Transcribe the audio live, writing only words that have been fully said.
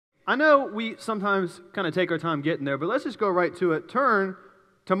I know we sometimes kind of take our time getting there, but let's just go right to it. Turn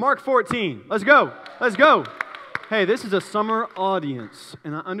to Mark 14. Let's go. Let's go. Hey, this is a summer audience,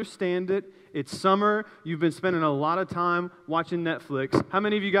 and I understand it. It's summer. You've been spending a lot of time watching Netflix. How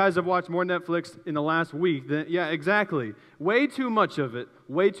many of you guys have watched more Netflix in the last week? Yeah, exactly. Way too much of it.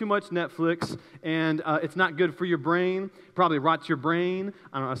 Way too much Netflix, and it's not good for your brain. Probably rots your brain.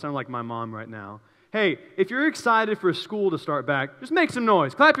 I don't know, I sound like my mom right now. Hey, if you're excited for school to start back, just make some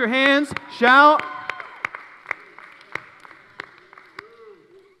noise. Clap your hands. Shout.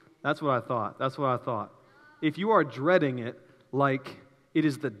 That's what I thought. That's what I thought. If you are dreading it like it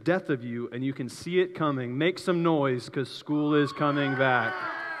is the death of you and you can see it coming, make some noise because school is coming back.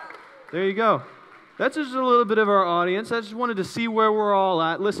 There you go. That's just a little bit of our audience. I just wanted to see where we're all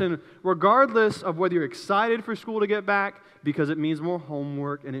at. Listen, regardless of whether you're excited for school to get back because it means more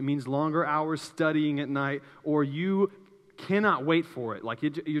homework and it means longer hours studying at night, or you cannot wait for it. Like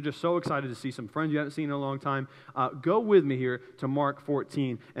you're just so excited to see some friends you haven't seen in a long time. Go with me here to Mark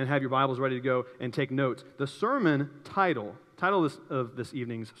 14 and have your Bibles ready to go and take notes. The sermon title of this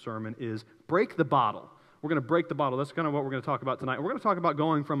evening's sermon is Break the Bottle. We're going to break the bottle. That's kind of what we're going to talk about tonight. We're going to talk about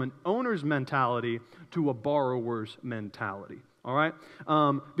going from an owner's mentality to a borrower's mentality. All right?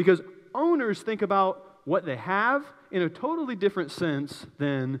 Because owners think about what they have in a totally different sense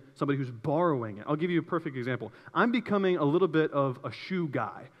than somebody who's borrowing it. I'll give you a perfect example. I'm becoming a little bit of a shoe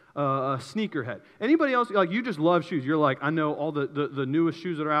guy, a sneakerhead. Anybody else, like you just love shoes. You're like, I know all the newest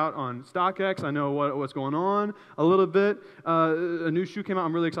shoes that are out on StockX. I know what's going on a little bit. A new shoe came out.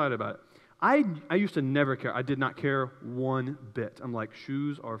 I'm really excited about it. I used to never care. I did not care one bit. I'm like,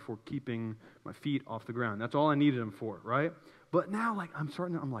 shoes are for keeping my feet off the ground. That's all I needed them for, right? But now, like,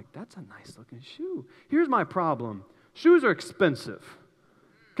 I'm like, that's a nice looking shoe. Here's my problem. Shoes are expensive.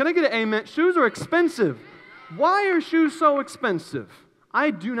 Can I get an amen? Shoes are expensive. Why are shoes so expensive? I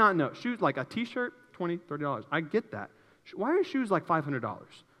do not know. Shoes, like a t-shirt, $20, $30. I get that. Why are shoes like $500?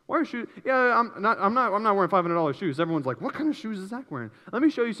 Why are shoes? Yeah, I'm not wearing $500 shoes. Everyone's like, what kind of shoes is Zach wearing? Let me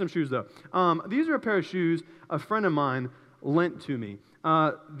show you some shoes though. These are a pair of shoes a friend of mine lent to me.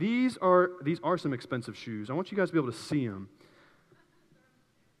 These are some expensive shoes. I want you guys to be able to see them.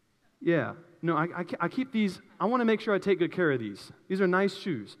 Yeah. No, I keep these. I want to make sure I take good care of these. These are nice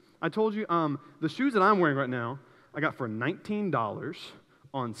shoes. I told you, the shoes that I'm wearing right now, I got for $19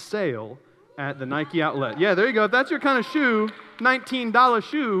 on sale at the Nike outlet. Yeah, there you go. If that's your kind of shoe, $19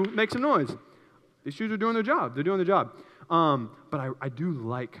 shoe, make some noise. These shoes are doing their job. They're doing their job. But I do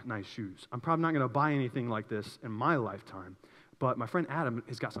like nice shoes. I'm probably not going to buy anything like this in my lifetime. But my friend Adam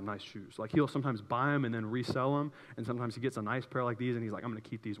has got some nice shoes. Like he'll sometimes buy them and then resell them. And sometimes he gets a nice pair like these and he's like, I'm going to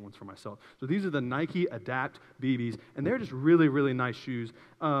keep these ones for myself. So these are the Nike Adapt BBs. And they're just really, really nice shoes.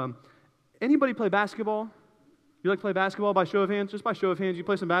 Anybody play basketball? You like to play basketball by show of hands? Just by show of hands, you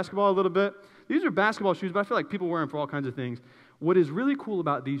play some basketball a little bit? These are basketball shoes, but I feel like people wear them for all kinds of things. What is really cool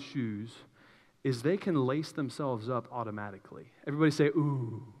about these shoes is they can lace themselves up automatically. Everybody say,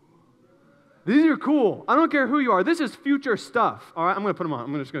 ooh. These are cool. I don't care who you are. This is future stuff. All right, I'm going to put them on.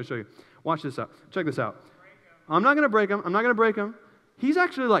 I'm just going to show you. Watch this out. Check this out. I'm not going to break them. I'm not going to break them. He's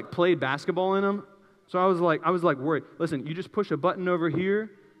actually like played basketball in them. So I was like worried. Listen, you just push a button over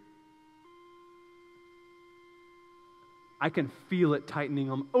here. I can feel it tightening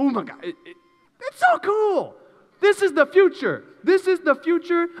them. Oh my God. It's so cool. This is the future. This is the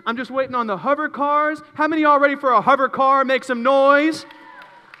future. I'm just waiting on the hover cars. How many of y'all ready for a hover car? Make some noise.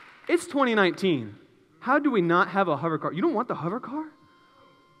 It's 2019. How do we not have a hover car? You don't want the hover car?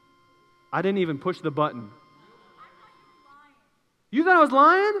 I didn't even push the button. You thought I was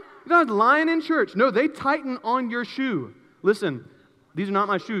lying? You thought I was lying in church? No, they tighten on your shoe. Listen, these are not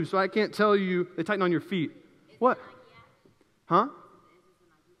my shoes, so I can't tell you they tighten on your feet. What? Huh?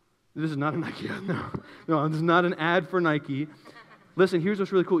 This is not a Nike ad. No, this is not an ad for Nike. Listen, here's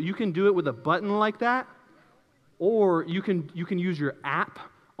what's really cool. You can do it with a button like that, or you can use your app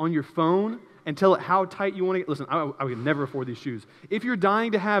on your phone and tell it how tight you want to get. Listen, I would never afford these shoes. If you're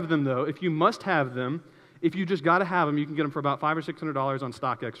dying to have them, though, if you must have them, if you just got to have them, you can get them for about $500 or $600 on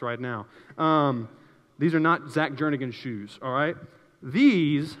StockX right now. These are not Zack Jernigan shoes, all right?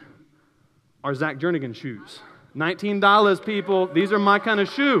 These are Zack Jernigan shoes. $19, people. These are my kind of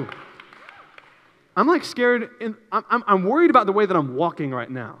shoe. I'm like scared. I'm worried about the way that I'm walking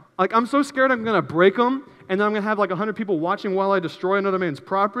right now. Like I'm so scared I'm going to break them, and then I'm going to have like 100 people watching while I destroy another man's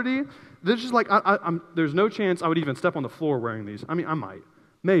property. There's just like there's no chance I would even step on the floor wearing these. I mean, I might.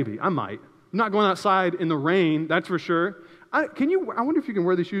 Maybe. I might. I'm not going outside in the rain, that's for sure. I wonder if you can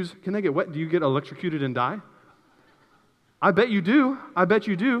wear these shoes. Can they get wet? Do you get electrocuted and die? I bet you do. I bet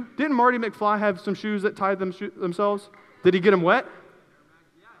you do. Didn't Marty McFly have some shoes that tied themselves? Did he get them wet?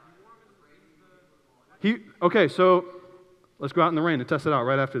 Okay, so let's go out in the rain and test it out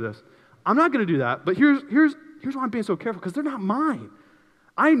right after this. I'm not going to do that, but here's why I'm being so careful, because they're not mine.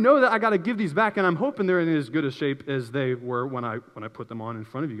 I know that I got to give these back, and I'm hoping they're in as good a shape as they were when I put them on in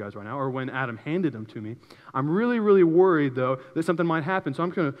front of you guys right now, or when Adam handed them to me. I'm really, really worried, though, that something might happen, so I'm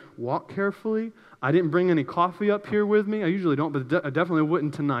going to walk carefully. I didn't bring any coffee up here with me. I usually don't, but I definitely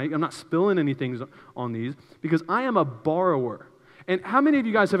wouldn't tonight. I'm not spilling anything on these, because I am a borrower. And how many of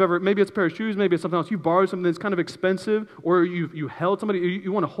you guys have ever, maybe it's a pair of shoes, maybe it's something else, you borrowed something that's kind of expensive, or you held somebody,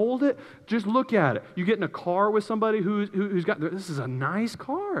 you want to hold it, just look at it. You get in a car with somebody who's got, this is a nice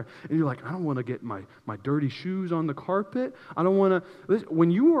car, and you're like, I don't want to get my dirty shoes on the carpet. I don't want to, when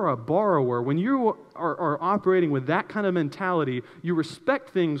you are a borrower, when you are operating with that kind of mentality, you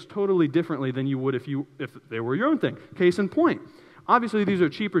respect things totally differently than you would if they were your own thing. Case in point. Obviously, these are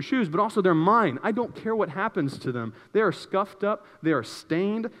cheaper shoes, but also they're mine. I don't care what happens to them. They are scuffed up. They are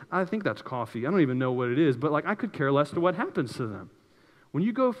stained. I think that's coffee. I don't even know what it is, but I could care less to what happens to them. When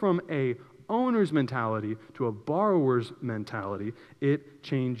you go from a owner's mentality to a borrower's mentality, it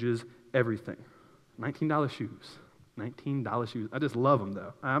changes everything. $19 shoes. $19 shoes. I just love them,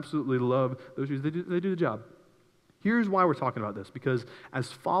 though. I absolutely love those shoes. They do the job. Here's why we're talking about this, because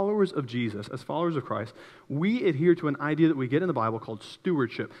as followers of Jesus, as followers of Christ, we adhere to an idea that we get in the Bible called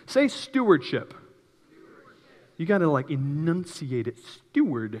stewardship. Say stewardship. You got to enunciate it.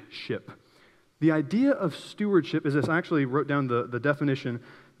 Stewardship. The idea of stewardship is this. I actually wrote down the definition: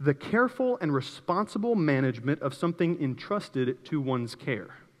 the careful and responsible management of something entrusted to one's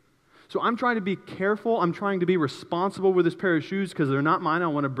care. So I'm trying to be careful. I'm trying to be responsible with this pair of shoes because they're not mine. I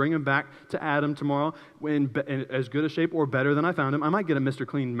want to bring them back to Adam tomorrow in as good a shape or better than I found them. I might get a Mr.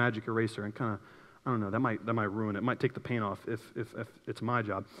 Clean magic eraser and kind of, I don't know, that might ruin it. It might take the paint off if it's my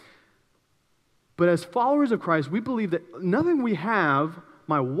job. But as followers of Christ, we believe that nothing we have,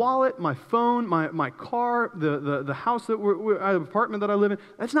 my wallet, my phone, my car, the house that the apartment that I live in,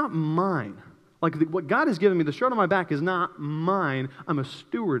 that's not mine. What God has given me, the shirt on my back is not mine. I'm a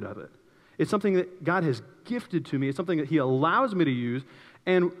steward of it. It's something that God has gifted to me. It's something that He allows me to use.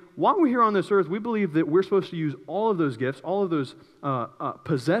 And while we're here on this earth, we believe that we're supposed to use all of those gifts, all of those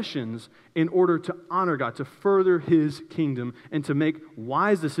possessions in order to honor God, to further His kingdom, and to make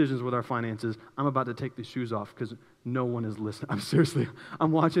wise decisions with our finances. I'm about to take these shoes off because no one is listening.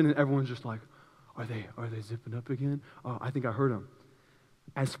 I'm watching and everyone's just like, are they zipping up again? Oh, I think I heard them.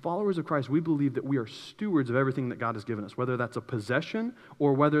 As followers of Christ, we believe that we are stewards of everything that God has given us, whether that's a possession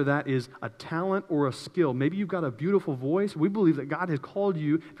or whether that is a talent or a skill. Maybe you've got a beautiful voice. We believe that God has called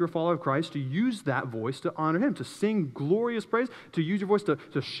you, if you're a follower of Christ, to use that voice to honor Him, to sing glorious praise, to use your voice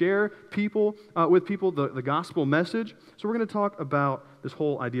to share with people the gospel message. So we're going to talk about this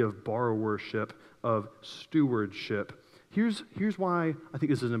whole idea of borrowership, of stewardship. Here's why I think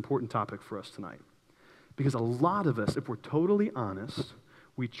this is an important topic for us tonight. Because a lot of us, if we're totally honest,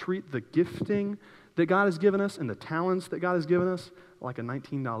 we treat the gifting that God has given us and the talents that God has given us like a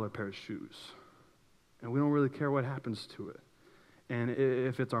 $19 pair of shoes. And we don't really care what happens to it. And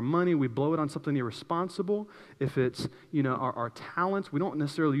if it's our money, we blow it on something irresponsible. If it's, our talents, we don't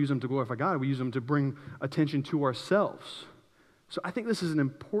necessarily use them to glorify God. We use them to bring attention to ourselves. So I think this is an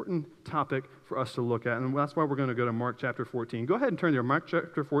important topic for us to look at, and that's why we're going to go to Mark chapter 14. Go ahead and turn there. Mark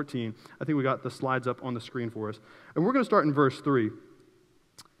chapter 14. I think we got the slides up on the screen for us. And we're going to start in verse 3.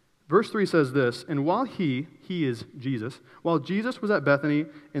 Verse 3 says this, and while he is Jesus, while Jesus was at Bethany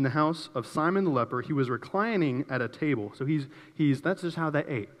in the house of Simon the leper, he was reclining at a table. So that's just how they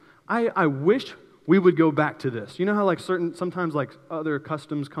ate. I wish we would go back to this. You know how sometimes other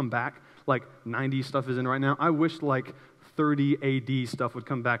customs come back, 90s stuff is in right now? I wish 30 AD stuff would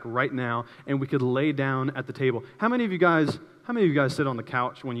come back right now and we could lay down at the table. How many of you guys sit on the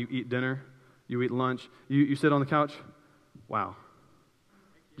couch when you eat dinner? You eat lunch? You sit on the couch? Wow.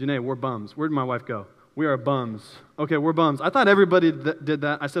 Janae, we're bums. Where'd my wife go? We are bums. Okay, we're bums. I thought everybody did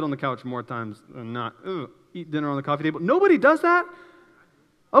that. I sit on the couch more times than not. Eat dinner on the coffee table. Nobody does that?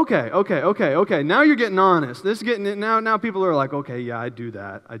 Okay. Now you're getting honest. Now people are like, okay, yeah, I do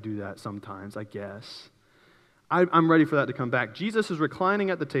that sometimes, I guess. I'm ready for that to come back. Jesus is reclining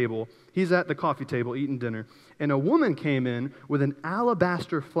at the table. He's at the coffee table eating dinner. And a woman came in with an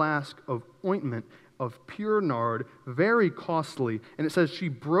alabaster flask of ointment of pure nard, very costly. And it says she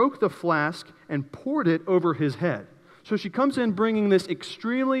broke the flask and poured it over his head. So she comes in bringing this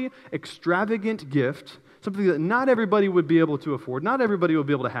extremely extravagant gift, something that not everybody would be able to afford, not everybody would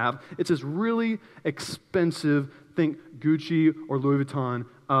be able to have. It's this really expensive, think Gucci or Louis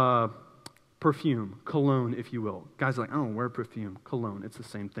Vuitton perfume, cologne, if you will. Guys are like, I don't wear perfume, cologne. It's the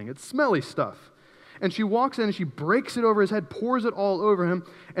same thing. It's smelly stuff. And she walks in and she breaks it over his head, pours it all over him.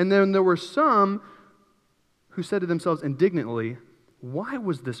 And then there were some who said to themselves indignantly, "Why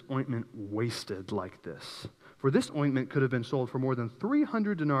was this ointment wasted like this? For this ointment could have been sold for more than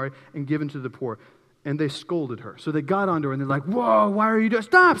 300 denarii and given to the poor." And they scolded her. So they got onto her and they're like, "Whoa, why are you doing?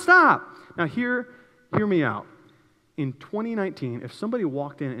 Stop! Now hear me out. In 2019, if somebody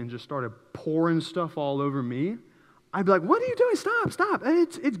walked in and just started pouring stuff all over me, I'd be like, "What are you doing? Stop.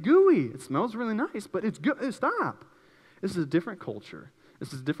 It's gooey. It smells really nice, but it's good. Stop." This is a different culture.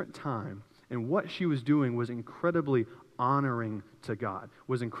 This is a different time. And what she was doing was incredibly honoring to God,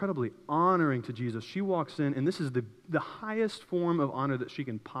 was incredibly honoring to Jesus. She walks in, and this is the highest form of honor that she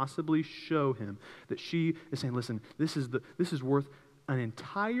can possibly show him, that she is saying, "Listen, this is worth an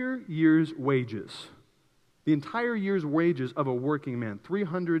entire year's wages." The entire year's wages of a working man,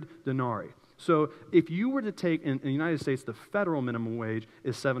 300 denarii. So if you were to take, in the United States, the federal minimum wage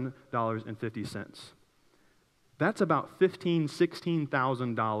is $7.50. That's about $15,000,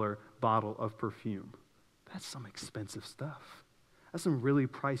 $16,000 bottle of perfume. That's some expensive stuff. That's some really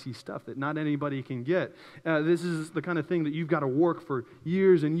pricey stuff that not anybody can get. This is the kind of thing that you've got to work for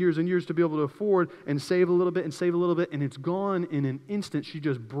years and years and years to be able to afford and save a little bit and save a little bit, and it's gone in an instant. She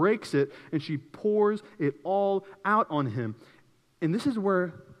just breaks it, and she pours it all out on him. And this is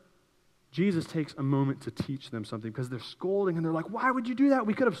where Jesus takes a moment to teach them something, because they're scolding, and they're like, "Why would you do that?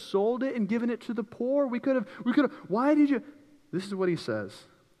 We could have sold it and given it to the poor. We could have, why did you?" This is what he says.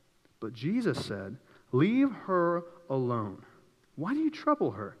 But Jesus said, "Leave her alone. Why do you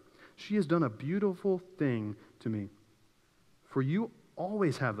trouble her? She has done a beautiful thing to me. For you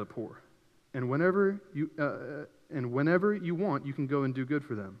always have the poor, and whenever you want, you can go and do good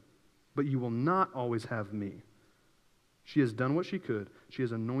for them. But you will not always have me. She has done what she could. She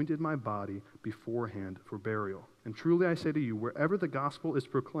has anointed my body beforehand for burial. And truly I say to you, wherever the gospel is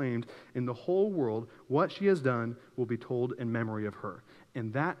proclaimed in the whole world, what she has done will be told in memory of her."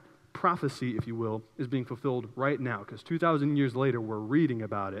 And that prophecy, if you will, is being fulfilled right now, because 2,000 years later, we're reading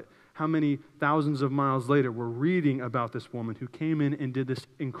about it. How many thousands of miles later, we're reading about this woman who came in and did this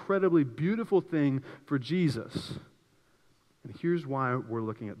incredibly beautiful thing for Jesus. And here's why we're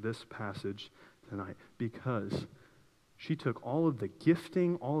looking at this passage tonight, because she took all of the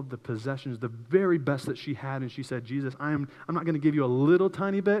gifting, all of the possessions, the very best that she had, and she said, "Jesus, I'm not going to give you a little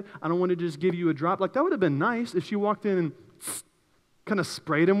tiny bit. I don't want to just give you a drop." Like, that would have been nice if she walked in and kind of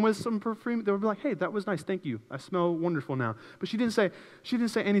sprayed him with some perfume. They would be like, "Hey, that was nice, thank you. I smell wonderful now." But she didn't say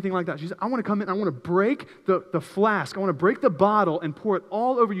anything like that. She said, "I want to come in, I want to break the flask, I want to break the bottle and pour it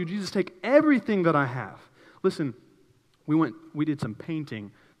all over you. Jesus, take everything that I have." Listen, we did some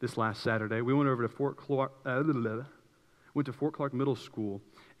painting this last Saturday. We went over to Fort Clark Middle School,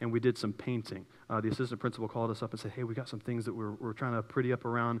 and we did some painting. The assistant principal called us up and said, "Hey, we got some things that we're trying to pretty up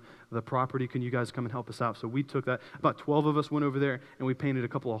around the property. Can you guys come and help us out?" So we took that. About 12 of us went over there, and we painted a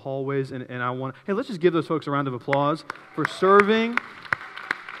couple of hallways. And hey, let's just give those folks a round of applause for serving,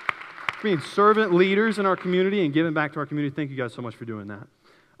 being servant leaders in our community and giving back to our community. Thank you guys so much for doing that.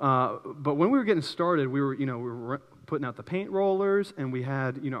 But when we were getting started, we were putting out the paint rollers, and we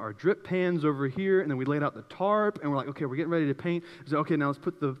had, our drip pans over here, and then we laid out the tarp, and we're like, okay, we're getting ready to paint. So, okay, now let's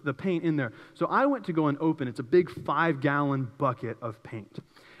put the paint in there. So I went to go and open. It's a big 5-gallon bucket of paint.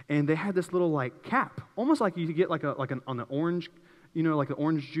 And they had this little, cap, almost like you get on the orange, like the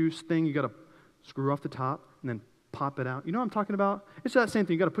orange juice thing. You got to screw off the top and then pop it out. You know what I'm talking about? It's that same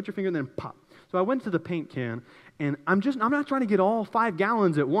thing. You got to put your finger and then pop. So I went to the paint can, and I'm not trying to get all 5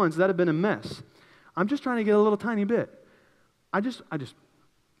 gallons at once. That'd have been a mess. I'm just trying to get a little tiny bit. I just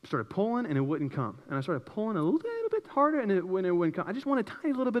started pulling, and it wouldn't come. And I started pulling a little bit harder, and it wouldn't come. I just want a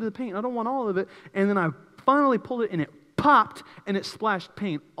tiny little bit of the paint. I don't want all of it. And then I finally pulled it, and it popped, and it splashed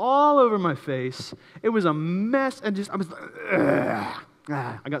paint all over my face. It was a mess, and I was like,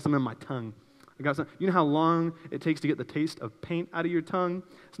 I got some in my tongue. You know how long it takes to get the taste of paint out of your tongue?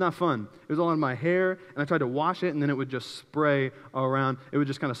 It's not fun. It was all in my hair, and I tried to wash it, and then it would just spray around. It would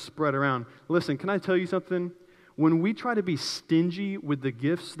just kind of spread around. Listen, can I tell you something? When we try to be stingy with the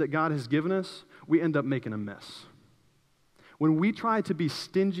gifts that God has given us, we end up making a mess. When we try to be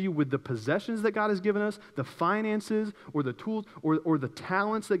stingy with the possessions that God has given us, the finances or the tools or the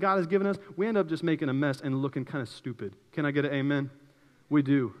talents that God has given us, we end up just making a mess and looking kind of stupid. Can I get an amen? We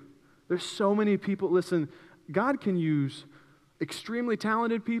do. There's so many people. Listen, God can use extremely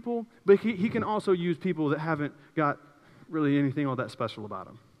talented people, but he can also use people that haven't got really anything all that special about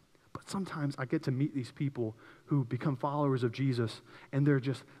them. But sometimes I get to meet these people who become followers of Jesus, and they're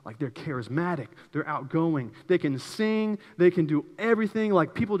just they're charismatic, they're outgoing, they can sing, they can do everything.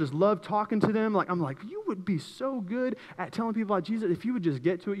 People just love talking to them. I'm like, you would be so good at telling people about Jesus if you would just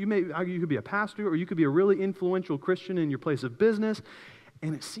get to it. You could be a pastor, or you could be a really influential Christian in your place of business.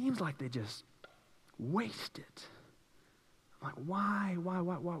 And it seems like they just waste it. I'm like,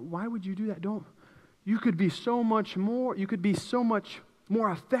 why would you do that? You could be so much more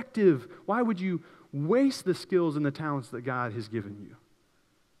effective. Why would you waste the skills and the talents that God has given you?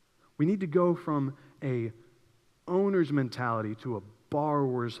 We need to go from a owner's mentality to a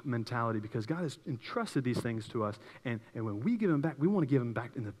borrower's mentality, because God has entrusted these things to us, and when we give them back, we want to give them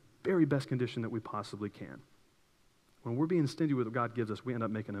back in the very best condition that we possibly can. When we're being stingy with what God gives us, we end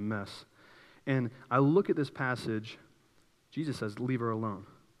up making a mess. And I look at this passage, Jesus says, leave her alone.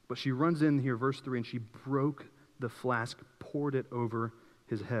 But she runs in here, verse 3, and she broke the flask, poured it over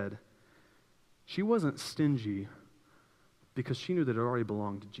his head. She wasn't stingy because she knew that it already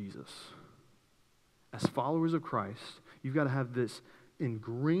belonged to Jesus. As followers of Christ, you've got to have this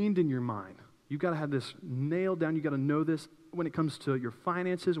ingrained in your mind. You've got to have this nailed down. You've got to know this when it comes to your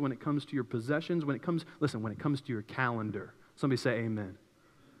finances, when it comes to your possessions, when it comes to your calendar. Somebody say amen.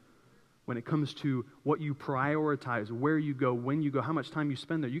 When it comes to what you prioritize, where you go, when you go, how much time you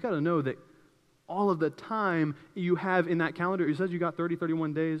spend there, you got to know that all of the time you have in that calendar, it says you got 30,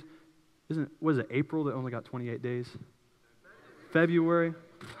 31 days. Was it April that only got 28 days? February?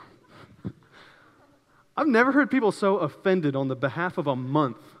 I've never heard people so offended on the behalf of a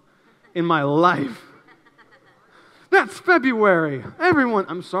month in my life. That's February. Everyone,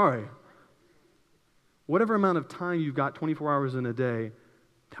 I'm sorry. Whatever amount of time you've got, 24 hours in a day,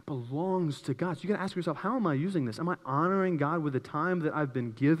 that belongs to God. So you got to ask yourself, how am I using this? Am I honoring God with the time that I've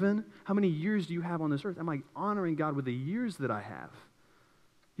been given? How many years do you have on this earth? Am I honoring God with the years that I have?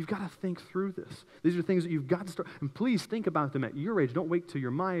 You've got to think through this. These are things that you've got to start. And please think about them at your age. Don't wait till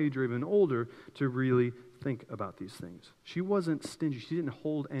you're my age or even older to really think about these things. She wasn't stingy. She didn't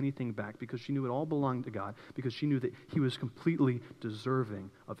hold anything back because she knew it all belonged to God, because she knew that he was completely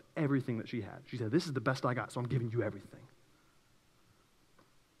deserving of everything that she had. She said, this is the best I got, so I'm giving you everything.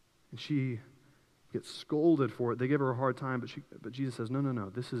 And she gets scolded for it. They give her a hard time, but Jesus says, no,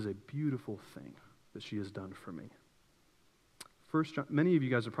 this is a beautiful thing that she has done for me. First John, many of you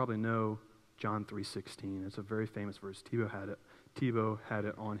guys will probably know John 3:16. It's a very famous verse. Tebow had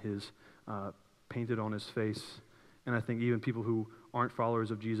it on his, painted on his face. And I think even people who aren't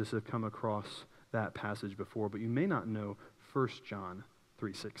followers of Jesus have come across that passage before. But you may not know 1 John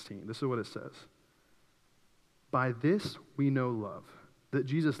 3:16. This is what it says. By this we know love, that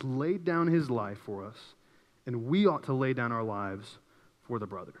Jesus laid down his life for us, and we ought to lay down our lives for the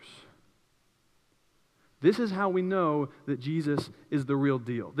brothers. This is how we know that Jesus is the real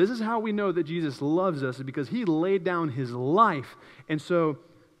deal. This is how we know that Jesus loves us, because he laid down his life. And so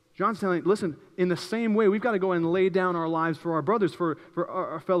John's telling, listen, in the same way, we've got to go and lay down our lives for our brothers, for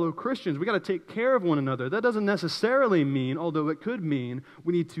our fellow Christians. We've got to take care of one another. That doesn't necessarily mean, although it could mean,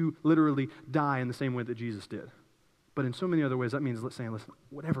 we need to literally die in the same way that Jesus did. But in so many other ways, that means saying, listen,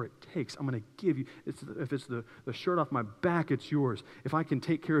 whatever it takes, I'm going to give you. If it's the shirt off my back, it's yours. If I can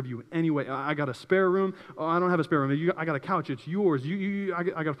take care of you anyway, I got a spare room. Oh, I don't have a spare room. I got a couch. It's yours. I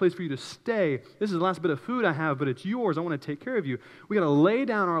got a place for you to stay. This is the last bit of food I have, but it's yours. I want to take care of you. We got to lay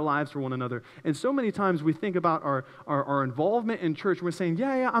down our lives for one another. And so many times we think about our involvement in church. We're saying,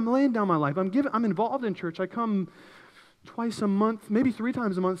 yeah, I'm laying down my life. I'm involved in church. I come twice a month, maybe 3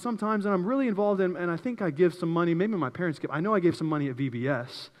 times a month sometimes, and I'm really involved in, and I think I give some money. Maybe my parents give. I know I gave some money at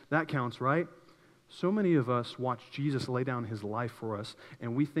VBS. That counts, right? So many of us watch Jesus lay down his life for us,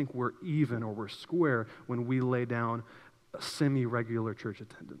 and we think we're even or we're square when we lay down a semi-regular church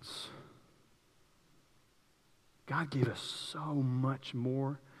attendance. God gave us so much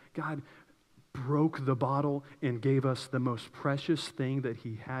more. God broke the bottle and gave us the most precious thing that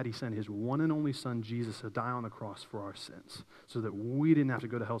he had. He sent his one and only son, Jesus, to die on the cross for our sins so that we didn't have to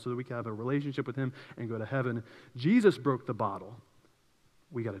go to hell, so that we could have a relationship with him and go to heaven. Jesus broke the bottle.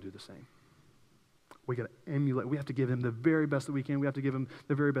 We got to do the same. We got to emulate. We have to give him the very best that we can. We have to give him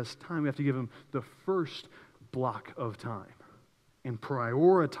the very best time. We have to give him the first block of time and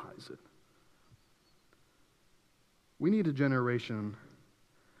prioritize it. We need a generation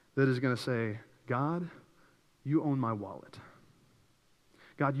that is going to say, God, you own my wallet.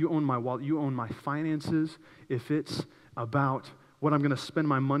 God, you own my wallet. You own my finances. If it's about what I'm going to spend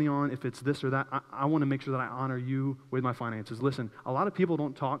my money on, if it's this or that, I want to make sure that I honor you with my finances. Listen, a lot of people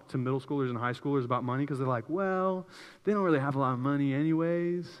don't talk to middle schoolers and high schoolers about money because they're like, well, they don't really have a lot of money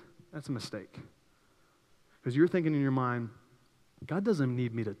anyways. That's a mistake. Because you're thinking in your mind, God doesn't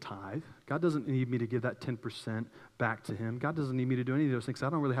need me to tithe. God doesn't need me to give that 10% back to him. God doesn't need me to do any of those things. I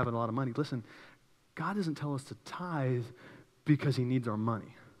don't really have a lot of money. Listen, God doesn't tell us to tithe because he needs our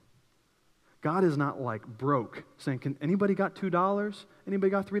money. God is not like broke, saying, "Can anybody got $2? Anybody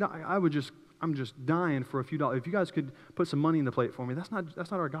got $3? I'm just dying for a few dollars. If you guys could put some money in the plate for me." That's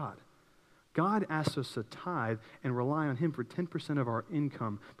not our God. God asks us to tithe and rely on him for 10% of our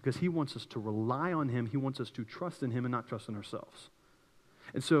income because he wants us to rely on him. He wants us to trust in him and not trust in ourselves.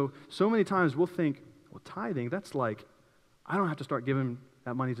 And so many times we'll think, well, tithing, that's like, I don't have to start giving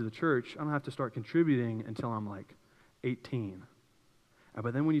that money to the church. I don't have to start contributing until I'm like 18.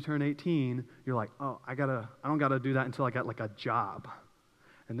 But then when you turn 18, you're like, oh, I don't got to do that until I got like a job.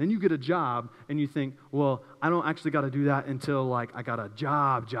 And then you get a job and you think, well, I don't actually got to do that until like I got a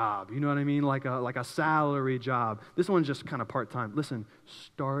job. You know what I mean? Like a salary job. This one's just kind of part-time. Listen,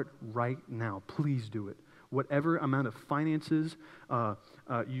 start right now. Please do it. Whatever amount of finances,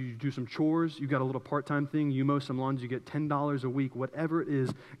 you do some chores, you got a little part-time thing, you mow some lawns, you get $10 a week, whatever it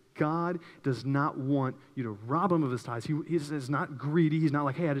is, God does not want you to rob him of his tithes. He is not greedy. He's not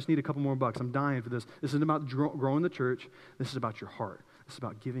like, hey, I just need a couple more bucks. I'm dying for this. This isn't about growing the church. This is about your heart. This is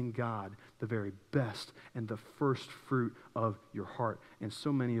about giving God the very best and the first fruit of your heart. And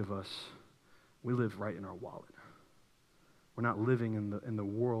so many of us, we live right in our wallet. We're not living in the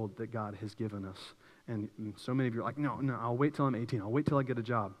world that God has given us. And so many of you are like, no, I'll wait till I'm 18. I'll wait till I get a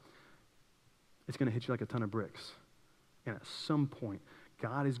job. It's going to hit you like a ton of bricks. And at some point,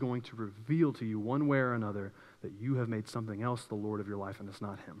 God is going to reveal to you one way or another that you have made something else the Lord of your life and it's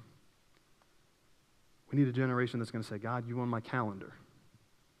not him. We need a generation that's going to say, God, you on my calendar.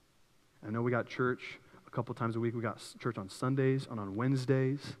 I know we got church a couple times a week. We got church on Sundays and on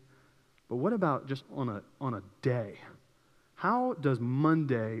Wednesdays. But what about just on a day? How does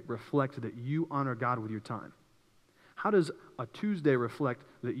Monday reflect that you honor God with your time? How does a Tuesday reflect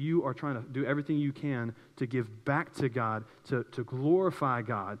that you are trying to do everything you can to give back to God, to glorify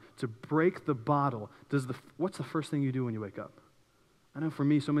God, to break the bottle? What's the first thing you do when you wake up? I know for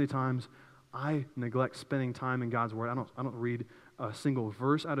me, so many times, I neglect spending time in God's Word. I don't read a single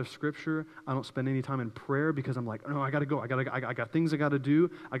verse out of Scripture. I don't spend any time in prayer because I'm like, no, I got to go. I got things I got to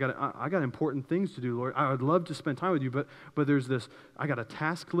do. I got important things to do, Lord. I would love to spend time with you, but there's this. I got a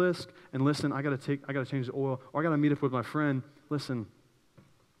task list, and listen, I got to change the oil, or I got to meet up with my friend. Listen,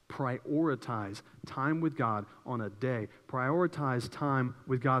 prioritize time with God on a day. Prioritize time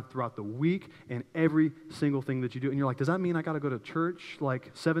with God throughout the week and every single thing that you do. And you're like, does that mean I got to go to church like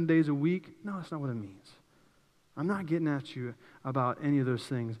 7 days a week? No, that's not what it means. I'm not getting at you about any of those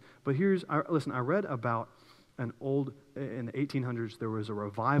things. But I read about in the 1800s, there was a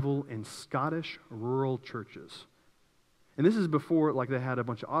revival in Scottish rural churches. And this is before, like, they had a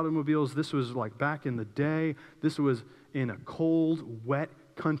bunch of automobiles. This was, like, back in the day. This was in a cold, wet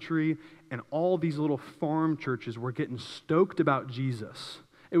country, and all these little farm churches were getting stoked about Jesus.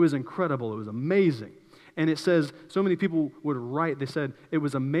 It was incredible. It was amazing. And it says, so many people would write, they said, it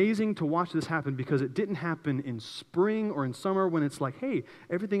was amazing to watch this happen because it didn't happen in spring or in summer when it's like, hey,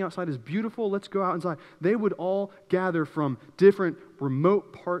 everything outside is beautiful, let's go out inside. They would all gather from different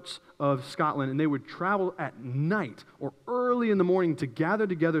remote parts of Scotland, and they would travel at night or early in the morning to gather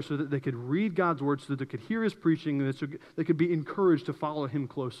together so that they could read God's word, so that they could hear his preaching, and so they could be encouraged to follow him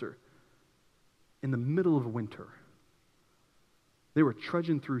closer. In the middle of winter, they were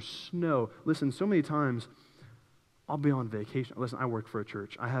trudging through snow. Listen, so many times, I'll be on vacation. Listen, I work for a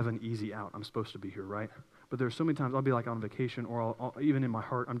church. I have an easy out. I'm supposed to be here, right? But there's so many times I'll be like on vacation, or I'll even in my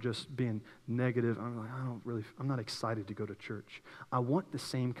heart, I'm just being negative. I'm like, I'm not excited to go to church. I want the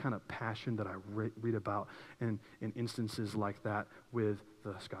same kind of passion that I read about in instances like that with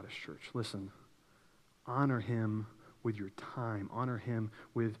the Scottish church. Listen, honor him with your time. Honor him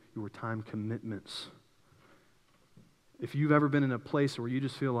with your time commitments. If you've ever been in a place where you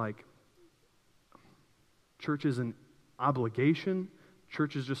just feel like church is an obligation,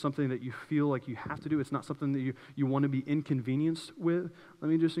 church is just something that you feel like you have to do, it's not something that you want to be inconvenienced with,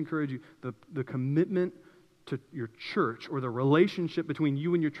 let me just encourage you, the commitment to your church or the relationship between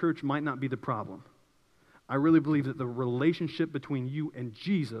you and your church might not be the problem. I really believe that the relationship between you and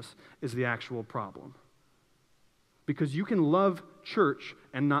Jesus is the actual problem. Because you can love church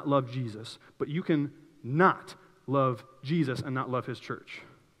and not love Jesus, but you can not love Jesus and not love his church.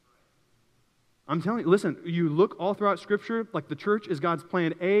 I'm telling you, listen, you look all throughout Scripture, like the church is God's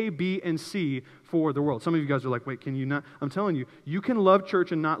plan A, B, and C for the world. Some of you guys are like, wait, can you not? I'm telling you, you can love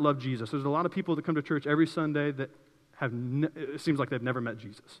church and not love Jesus. There's a lot of people that come to church every Sunday that it seems like they've never met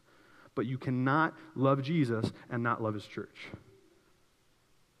Jesus. But you cannot love Jesus and not love his church.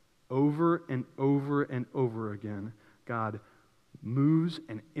 Over and over and over again, God moves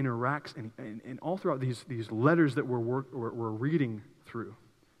and interacts, and all throughout these letters that we're reading through,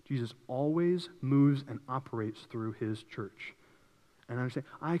 Jesus always moves and operates through his church. And I understand,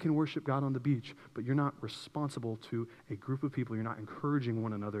 I can worship God on the beach, but you're not responsible to a group of people. You're not encouraging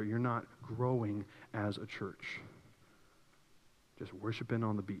one another. You're not growing as a church. Just worshiping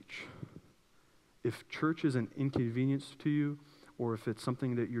on the beach. If church is an inconvenience to you, or if it's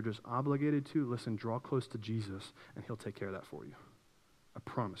something that you're just obligated to, listen, draw close to Jesus, and he'll take care of that for you. I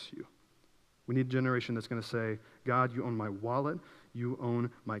promise you. We need a generation that's going to say, God, you own my wallet, you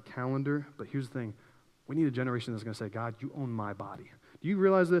own my calendar. But here's the thing. We need a generation that's going to say, God, you own my body. Do you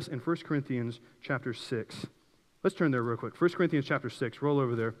realize this? In 1 Corinthians chapter 6. Let's turn there real quick. 1 Corinthians chapter 6. Roll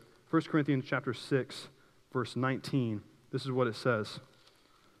over there. 1 Corinthians chapter 6, verse 19. This is what it says.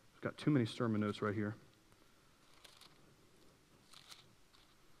 I've got too many sermon notes right here.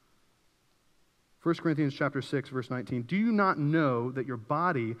 1 Corinthians chapter 6, verse 19. Do you not know that your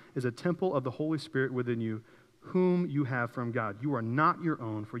body is a temple of the Holy Spirit within you, whom you have from God? You are not your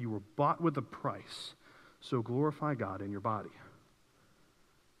own, for you were bought with a price. So glorify God in your body.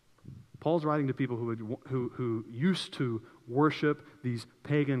 Paul's writing to people who used to worship these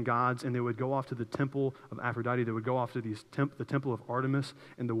pagan gods, and they would go off to the temple of Aphrodite. They would go off to the temple of Artemis,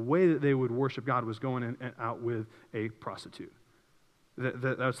 and the way that they would worship God was going in, out with a prostitute.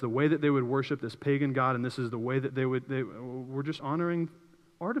 That's the way that they would worship this pagan god, and this is the way that they were just honoring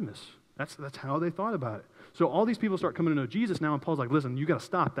Artemis. That's how they thought about it. So all these people start coming to know Jesus now, and Paul's like, listen, you got to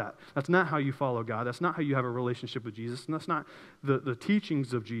stop that. That's not how you follow God. That's not how you have a relationship with Jesus, and that's not the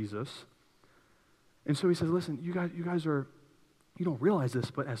teachings of Jesus. And so he says, listen, you guys are, you don't realize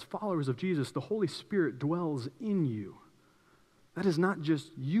this, but as followers of Jesus, the Holy Spirit dwells in you. That is not just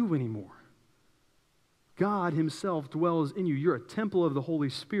you anymore. God himself dwells in you. You're a temple of the Holy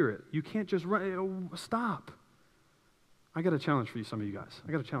Spirit. You can't just run. Stop. I got a challenge for some of you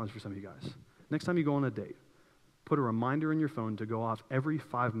guys. Next time you go on a date, put a reminder in your phone to go off every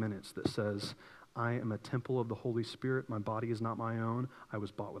 5 minutes that says, I am a temple of the Holy Spirit. My body is not my own. I was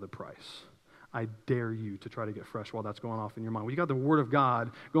bought with a price. I dare you to try to get fresh while that's going off in your mind. Well, you got the Word of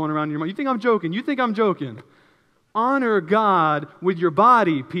God going around in your mind. You think I'm joking. Honor God with your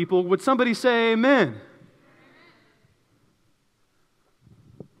body, people. Would somebody say amen?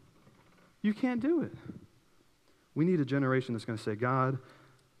 You can't do it. We need a generation that's going to say, God,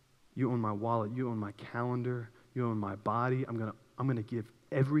 you own my wallet, you own my calendar, you own my body. I'm going to give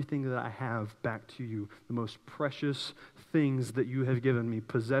everything that I have back to you, the most precious things that you have given me,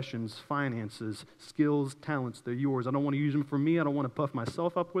 possessions, finances, skills, talents, they're yours. I don't want to use them for me. I don't want to puff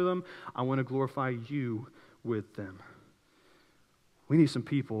myself up with them. I want to glorify you with them. We need some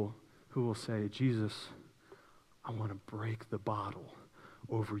people who will say, Jesus, I want to break the bottle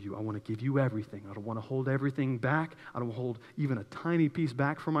over you. I want to give you everything. I don't want to hold everything back. I don't hold even a tiny piece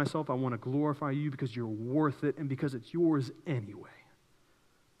back for myself. I want to glorify you because you're worth it and because it's yours anyway.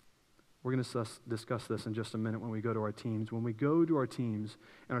 We're going to discuss this in just a minute when we go to our teams. When we go to our teams,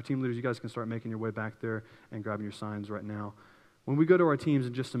 and our team leaders, you guys can start making your way back there and grabbing your signs right now. When we go to our teams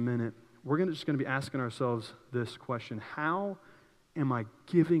in just a minute, we're just going to be asking ourselves this question: how am I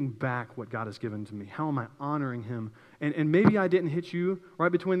giving back what God has given to me? How am I honoring him? And maybe I didn't hit you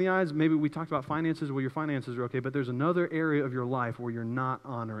right between the eyes. Maybe we talked about finances. Well, your finances are okay, but there's another area of your life where you're not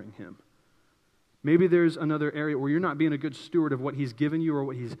honoring him. Maybe there's another area where you're not being a good steward of what he's given you or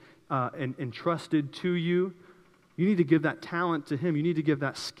what he's entrusted to you. You need to give that talent to him. You need to give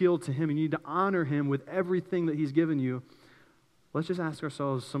that skill to him. You need to honor him with everything that he's given you. Let's just ask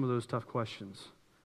ourselves some of those tough questions.